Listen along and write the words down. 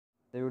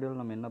இந்த வீடியோவில்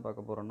நம்ம என்ன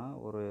பார்க்க போகிறோன்னா,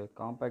 ஒரு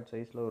காம்பேக்ட்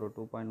சைஸில் ஒரு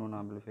 2.1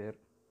 ஆம்பிளிஃபையர்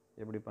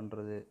எப்படி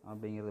பண்ணுறது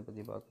அப்படிங்கிறத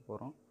பற்றி பார்க்க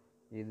போகிறோம்.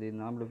 இது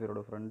இந்த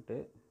ஆம்பிளிஃபையரோட ஃப்ரண்ட்டு,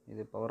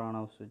 இது பவர் ஆன்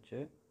ஆஃப்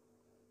சுவிட்சு.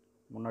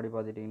 முன்னாடி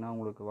பார்த்துட்டிங்கன்னா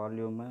உங்களுக்கு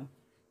வால்யூமு,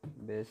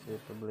 பேஸு,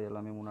 ட்ரிபிள்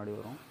எல்லாமே முன்னாடி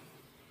வரும்.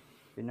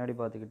 பின்னாடி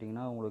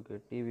பார்த்துக்கிட்டிங்கன்னா உங்களுக்கு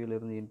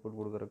டிவியிலேருந்து இன்புட்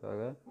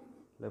கொடுக்கறதுக்காக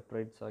லெஃப்ட்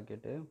ரைட்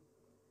சாக்கெட்டு,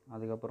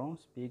 அதுக்கப்புறம்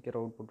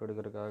ஸ்பீக்கர் அவுட்புட்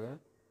எடுக்கிறதுக்காக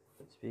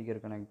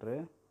ஸ்பீக்கர் கனெக்டரு,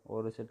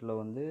 ஒரு செட்டில்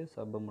வந்து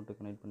சப்பை மட்டும்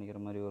கனெக்ட் பண்ணிக்கிற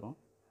மாதிரி வரும்.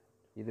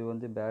 இது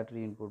வந்து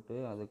பேட்ரி இன்புட்டு,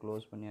 அது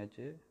க்ளோஸ்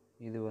பண்ணியாச்சு.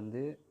 இது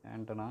வந்து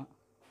ஆண்டனா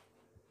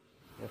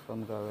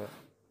எஃப்எம்காக.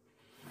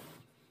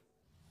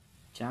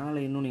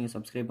 சேனலை இன்னும் நீங்கள்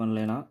சப்ஸ்கிரைப்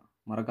பண்ணலைன்னா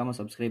மறக்காமல்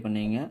சப்ஸ்கிரைப்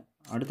பண்ணிங்க.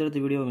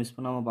 அடுத்தடுத்த வீடியோவை மிஸ்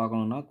பண்ணாமல்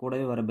பார்க்கணுன்னா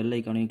கூடவே வர பெல்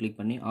ஐக்கானையும் கிளிக்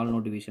பண்ணி ஆல்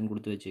நோட்டிஃபிகேஷன்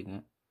கொடுத்து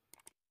வச்சுக்கோங்க.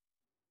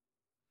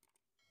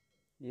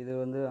 இது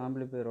வந்து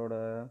ஆம்பிளிஃபையரோட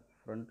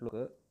ஃப்ரண்ட்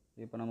லுக்கு.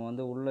 இப்போ நம்ம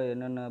வந்து உள்ளே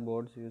என்னென்ன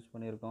போர்ட்ஸ் யூஸ்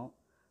பண்ணியிருக்கோம்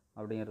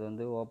அப்படிங்கிறத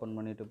வந்து ஓப்பன்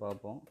பண்ணிவிட்டு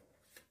பார்ப்போம்.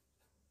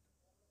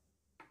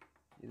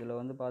 இதில்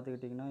வந்து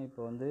பார்த்துக்கிட்டிங்கன்னா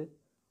இப்போ வந்து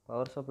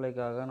பவர்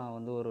சப்ளைக்காக நான்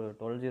வந்து ஒரு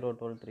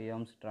 12012 3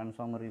 ஆம்ஸ்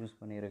ட்ரான்ஸ்ஃபார்மர் யூஸ்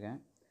பண்ணியிருக்கேன்.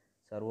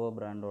 சர்வோ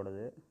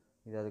பிராண்டோடது.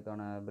 இது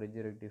அதுக்கான பிரிட்ஜ்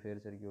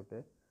ரெக்டிஃபையர் சர்க்யூட்டு.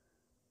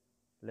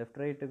 லெஃப்ட்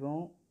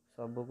ரைட்டுக்கும்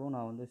சப்புக்கும்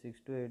நான் வந்து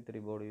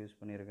 6283 போர்டு யூஸ்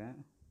பண்ணியிருக்கேன்.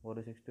 ஒரு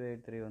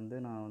 6283 வந்து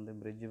நான் வந்து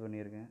பிரிட்ஜ்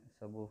பண்ணியிருக்கேன்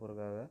சப்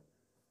ஊஃபருக்காக.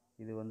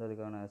 இது வந்து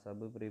அதுக்கான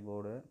சப்பு ப்ரீ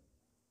போர்டு.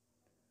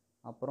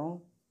 அப்புறம்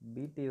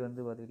பிடி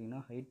வந்து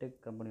பார்த்துக்கிட்டிங்கன்னா ஹைடெக்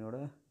கம்பெனியோட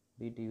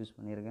பிடி யூஸ்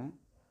பண்ணியிருக்கேன்.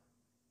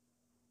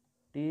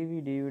 டிவி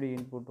டிவிடி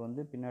இன்புட்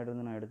வந்து பின்னாடி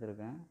வந்து நான்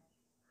எடுத்திருக்கேன்.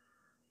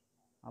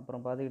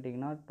 அப்புறம்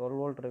பார்த்துக்கிட்டிங்கன்னா 12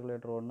 வோல்ட்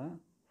ரெகுலேட்டர் ஒன்று,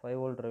 5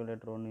 வோல்ட்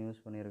ரெகுலேட்டர் ஒன்று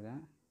யூஸ் பண்ணியிருக்கேன்.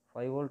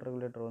 5 வோல்ட்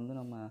ரெகுலேட்டர் வந்து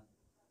நம்ம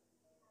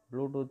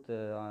ப்ளூடூத்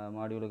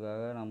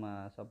மாடியூலுக்காக நம்ம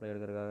சப்ளை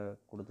எடுக்கிறதுக்காக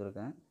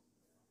கொடுத்துருக்கேன்.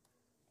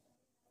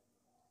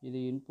 இது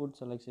இன்புட்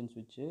செலெக்ஷன்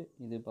சுவிட்சு,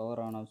 இது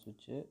பவர் ஆன் ஆஃப்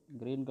சுவிட்சு.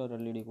 க்ரீன் கலர்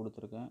எல்இடி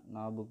கொடுத்துருக்கேன்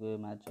நாபுக்கு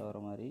மேட்ச் ஆகிற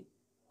மாதிரி.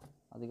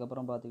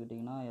 அதுக்கப்புறம்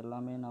பார்த்துக்கிட்டிங்கன்னா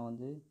எல்லாமே நான்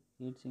வந்து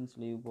ஹீட் சிங்க்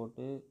ஸ்லீவ்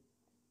போட்டு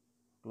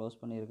க்ளோஸ்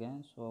பண்ணியிருக்கேன்.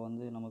 ஸோ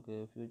வந்து நமக்கு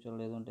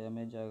ஃப்யூச்சரில் எதுவும்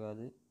டேமேஜ்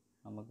ஆகாது.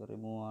 நமக்கு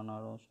ரிமூவ்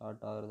ஆனாலும்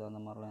ஷார்ட் ஆகிறது அந்த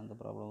மாதிரிலாம் எந்த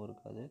ப்ராப்ளமும்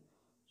இருக்காது.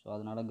 ஸோ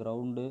அதனால்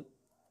கிரவுண்டு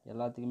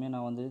எல்லாத்துக்குமே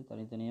நான் வந்து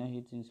தனித்தனியாக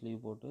ஹீட் சிங்க்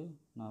ஸ்லீவ் போட்டு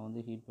நான்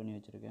வந்து ஹீட் பண்ணி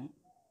வச்சுருக்கேன்.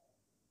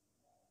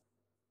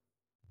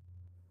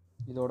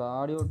 இதோட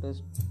ஆடியோ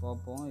டெஸ்ட்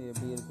பார்ப்போம்,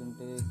 எப்படி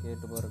இருக்குன்ட்டு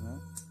கேட்டு பாருங்கள்.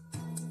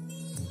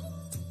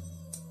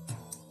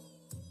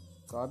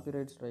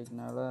 காப்பிரைட்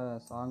ஸ்ட்ரைக்னால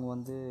சாங்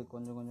வந்து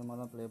கொஞ்சம் கொஞ்சமாக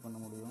தான் ப்ளே பண்ண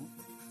முடியும்.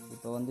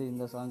 இப்போ வந்து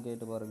இந்த சாங்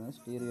கேட்டு பாருங்கள்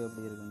ஸ்டீரியோ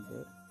எப்படி இருக்குன்ட்டு.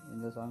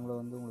 இந்த சாங்கில்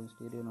வந்து உங்களுக்கு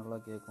ஸ்டீரியோ நல்லா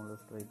கேட்கும்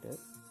லெஃப்ட் ரைட்டு.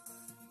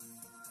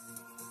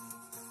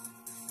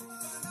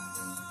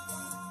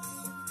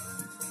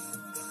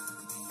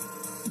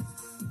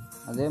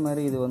 அதே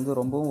மாதிரி இது வந்து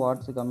ரொம்பவும்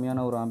வாட்ஸ்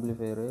கம்மியான ஒரு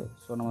ஆம்பிளிஃபையரு.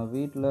 ஸோ நம்ம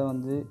வீட்டில்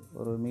வந்து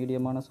ஒரு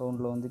மீடியமான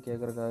சவுண்டில் வந்து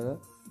கேட்குறக்காக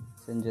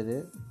செஞ்சது.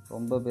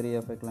 ரொம்ப பெரிய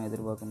எஃபெக்ட்லாம்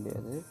எதிர்பார்க்க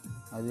முடியாது.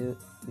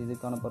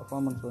 இதுக்கான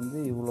பர்ஃபார்மன்ஸ் வந்து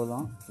இவ்வளோ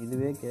தான்.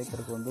 இதுவே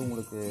கேட்குறதுக்கு வந்து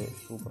உங்களுக்கு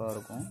சூப்பராக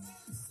இருக்கும்.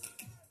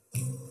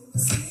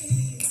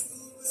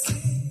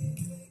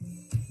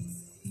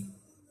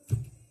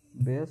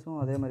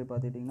 பேஸும் அதே மாதிரி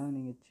பார்த்துக்கிட்டிங்கன்னா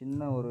நீங்கள்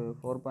சின்ன ஒரு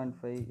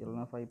 4.5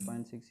 இல்லைனா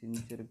 5.6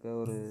 இன்ச் இருக்க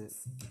ஒரு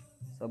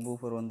சப்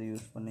ஊஃபர் வந்து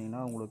யூஸ்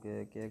பண்ணிங்கன்னா உங்களுக்கு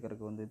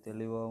கேட்குறதுக்கு வந்து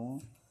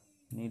தெளிவாகவும்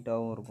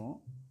நீட்டாகவும் இருக்கும்.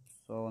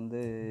 ஸோ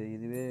வந்து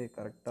இதுவே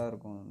கரெக்டாக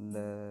இருக்கும் இந்த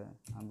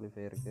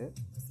ஆம்பிளிஃபையருக்கு.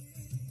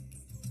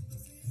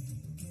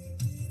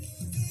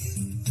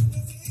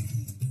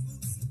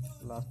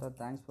 லாஸ்ட்டாக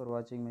தேங்க்ஸ் ஃபார்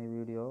வாட்சிங் மை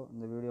வீடியோ.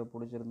 இந்த வீடியோ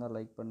பிடிச்சிருந்தால்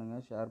லைக்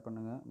பண்ணுங்கள், ஷேர்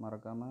பண்ணுங்கள்,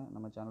 மறக்காமல்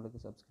நம்ம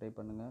சேனலுக்கு சப்ஸ்கிரைப்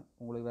பண்ணுங்கள்.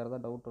 உங்களுக்கு வேறு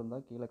ஏதாவது டவுட்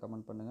இருந்தால் கீழே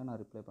கமெண்ட் பண்ணுங்கள்,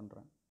 நான் ரிப்ளை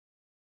பண்ணுறேன்.